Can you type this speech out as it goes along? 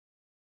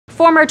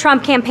Former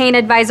Trump campaign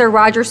advisor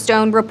Roger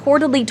Stone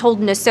reportedly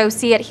told an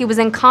associate he was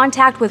in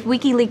contact with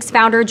WikiLeaks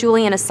founder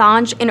Julian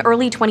Assange in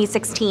early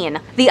 2016.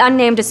 The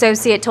unnamed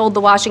associate told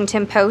The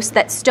Washington Post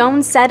that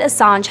Stone said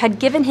Assange had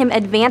given him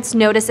advance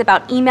notice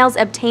about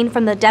emails obtained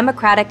from the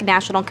Democratic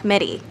National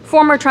Committee.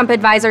 Former Trump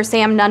advisor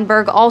Sam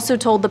Nunberg also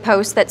told the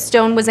Post that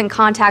Stone was in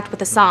contact with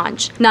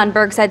Assange.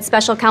 Nunberg said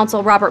special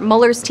counsel Robert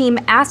Mueller's team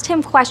asked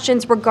him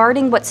questions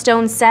regarding what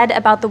Stone said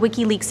about the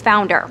WikiLeaks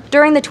founder.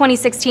 During the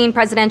 2016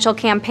 presidential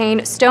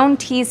campaign, Stone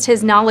teased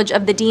his knowledge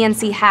of the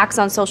DNC hacks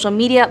on social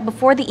media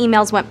before the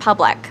emails went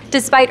public.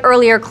 Despite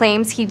earlier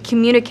claims he'd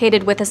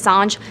communicated with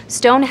Assange,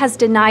 Stone has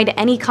denied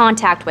any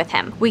contact with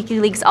him.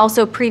 WikiLeaks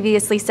also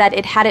previously said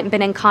it hadn't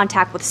been in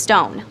contact with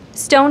Stone.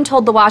 Stone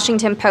told The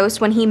Washington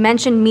Post when he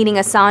mentioned meeting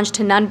Assange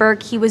to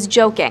Nunberg he was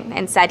joking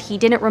and said he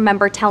didn't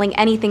remember telling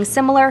anything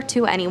similar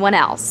to anyone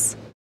else.